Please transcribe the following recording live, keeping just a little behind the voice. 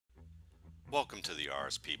Welcome to the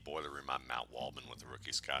RSP Boiler Room. I'm Matt Waldman with the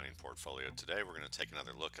Rookie Scouting Portfolio. Today we're going to take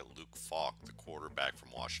another look at Luke Falk, the quarterback from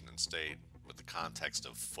Washington State, with the context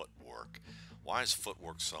of footwork. Why is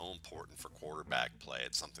footwork so important for quarterback play?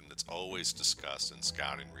 It's something that's always discussed in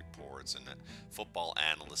scouting reports, and football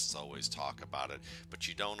analysts always talk about it, but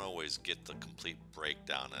you don't always get the complete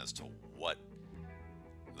breakdown as to what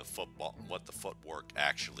the footwork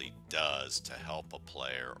actually does to help a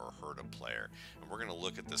player or hurt a player. And we're going to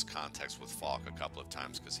look at this context with Falk a couple of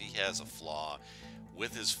times because he has a flaw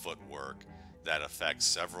with his footwork that affects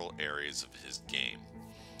several areas of his game.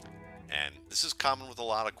 And this is common with a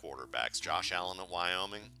lot of quarterbacks. Josh Allen at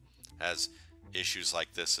Wyoming has issues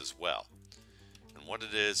like this as well. And what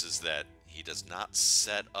it is that he does not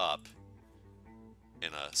set up in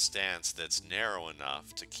a stance that's narrow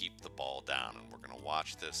enough to keep the ball down. And we're going to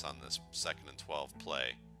watch this on this 2nd and 12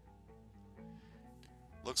 play.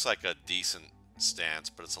 Looks like a decent stance,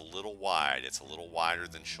 but it's a little wide. It's a little wider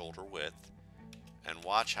than shoulder width. And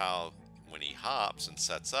watch how when he hops and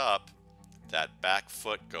sets up, that back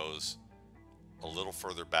foot goes a little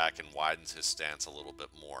further back and widens his stance a little bit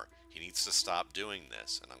more. He needs to stop doing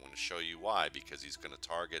this, and I'm going to show you why, because he's going to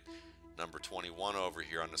target number 21 over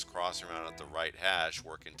here on this crossing route at the right hash,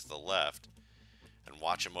 working to the left, and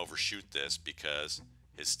watch him overshoot this because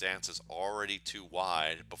his stance is already too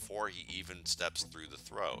wide before he even steps through the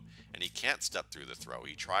throw. And he can't step through the throw.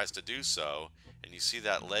 He tries to do so, and you see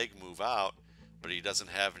that leg move out, but he doesn't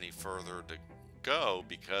have any further to go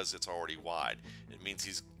because it's already wide. It means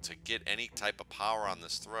he's to get any type of power on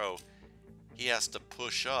this throw, he has to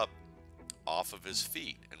push up off of his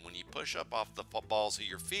feet. And when you push up off the balls of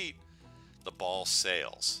your feet, the ball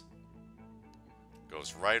sails.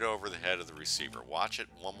 Goes right over the head of the receiver. Watch it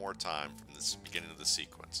one more time from the beginning of the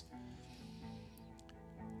sequence.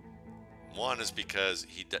 One is because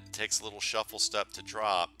he takes a little shuffle step to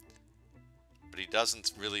drop, but he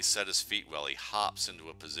doesn't really set his feet well. He hops into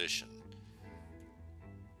a position.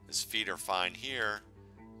 His feet are fine here,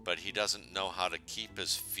 but he doesn't know how to keep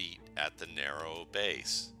his feet at the narrow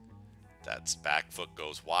base. That back foot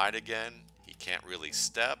goes wide again. He can't really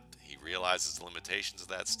step. He realizes the limitations of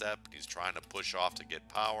that step. He's trying to push off to get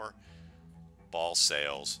power. Ball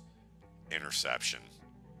sails, interception,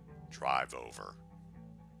 drive over.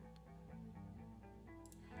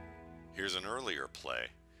 Here's an earlier play.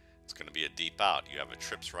 It's going to be a deep out. You have a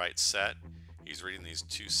trips right set. He's reading these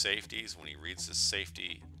two safeties. When he reads this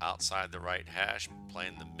safety outside the right hash,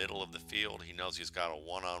 playing the middle of the field, he knows he's got a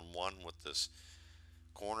one-on-one with this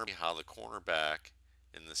corner. How the cornerback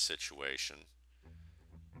in this situation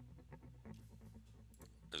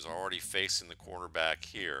is already facing the quarterback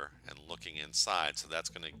here and looking inside, so that's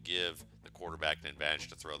going to give the quarterback an advantage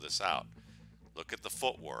to throw this out. Look at the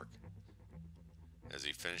footwork as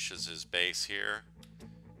he finishes his base here.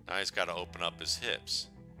 Now he's got to open up his hips.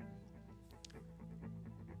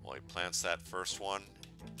 Well, he plants that first one,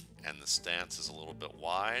 and the stance is a little bit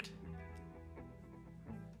wide,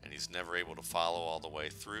 and he's never able to follow all the way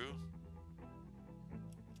through.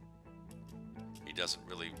 He doesn't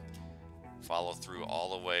really follow through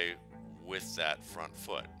all the way with that front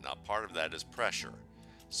foot. Now, part of that is pressure,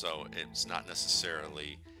 so it's not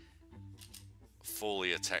necessarily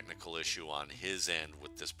fully a technical issue on his end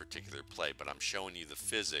with this particular play, but I'm showing you the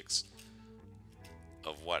physics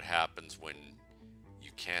of what happens when you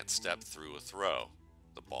can't step through a throw.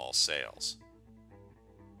 The ball sails.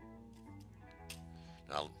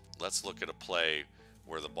 Now, let's look at a play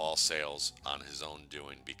where the ball sails on his own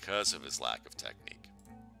doing because of his lack of technique.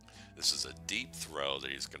 This is a deep throw that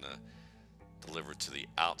he's going to deliver to the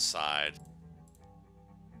outside,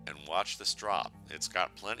 and watch this drop. It's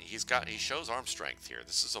got plenty. He shows arm strength here.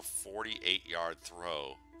 This is a 48-yard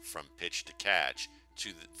throw from pitch to catch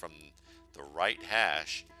from the right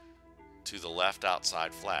hash to the left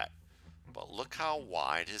outside flat. But look how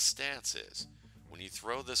wide his stance is. When you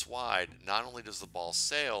throw this wide, not only does the ball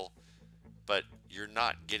sail, but you're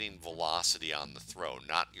not getting velocity on the throw,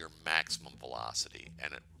 not your maximum velocity.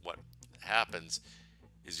 And what happens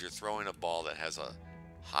is you're throwing a ball that has a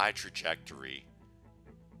high trajectory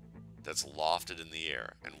that's lofted in the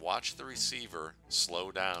air. And watch the receiver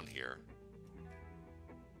slow down here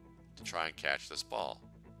to try and catch this ball.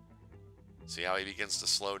 See how he begins to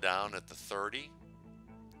slow down at the 30?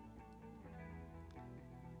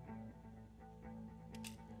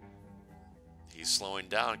 He's slowing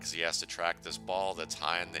down because he has to track this ball that's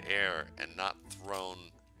high in the air and not thrown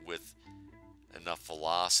with enough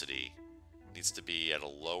velocity. It needs to be at a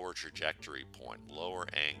lower trajectory point, lower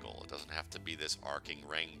angle. It doesn't have to be this arcing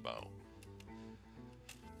rainbow.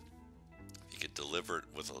 You could deliver it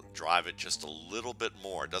drive it just a little bit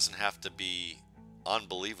more. It doesn't have to be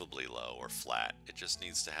unbelievably low or flat. It just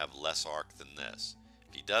needs to have less arc than this.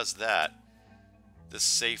 If he does that, this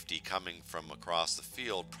safety coming from across the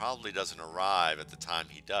field probably doesn't arrive at the time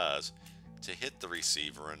he does to hit the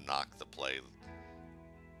receiver and knock the play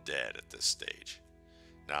dead at this stage.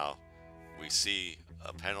 Now, we see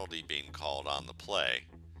a penalty being called on the play,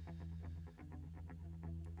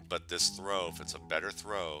 but this throw, if it's a better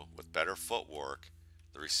throw with better footwork,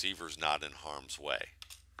 the receiver's not in harm's way.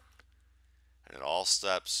 And it all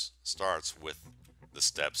starts with the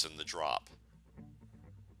steps in the drop.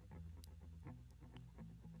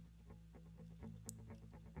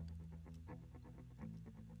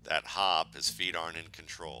 That hop, his feet aren't in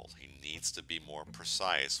control. He needs to be more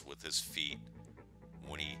precise with his feet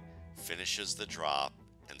when he finishes the drop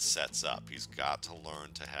and sets up. He's got to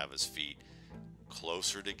learn to have his feet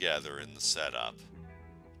closer together in the setup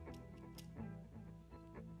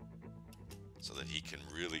so that he can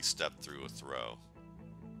really step through a throw.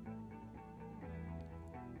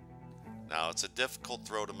 Now, it's a difficult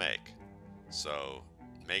throw to make, so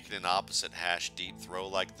making an opposite hash deep throw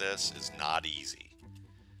like this is not easy.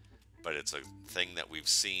 But it's a thing that we've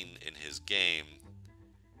seen in his game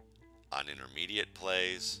on intermediate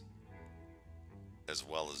plays as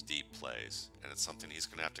well as deep plays, and it's something he's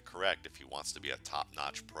going to have to correct if he wants to be a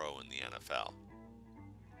top-notch pro in the NFL.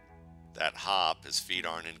 That hop, his feet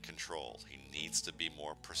aren't in control. He needs to be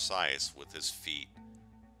more precise with his feet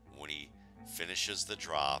when he finishes the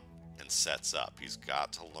drop and sets up. He's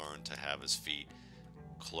got to learn to have his feet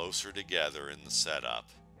closer together in the setup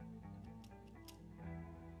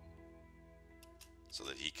so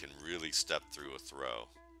that he can really step through a throw.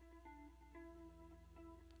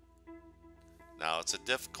 Now, it's a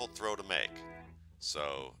difficult throw to make,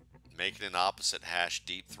 so making an opposite hash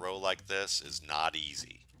deep throw like this is not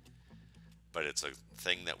easy. But it's a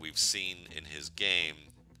thing that we've seen in his game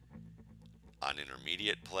on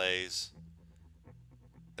intermediate plays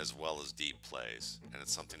as well as deep plays, and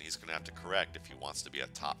it's something he's going to have to correct if he wants to be a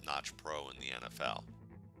top-notch pro in the NFL.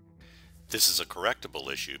 This is a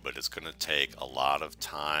correctable issue, but it's going to take a lot of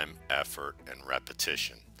time, effort, and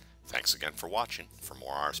repetition. Thanks again for watching. For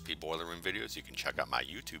more RSP Boiler Room videos, you can check out my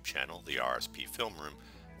YouTube channel, the RSP Film Room,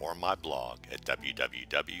 or my blog at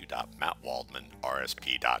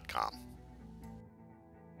www.mattwaldmanrsp.com.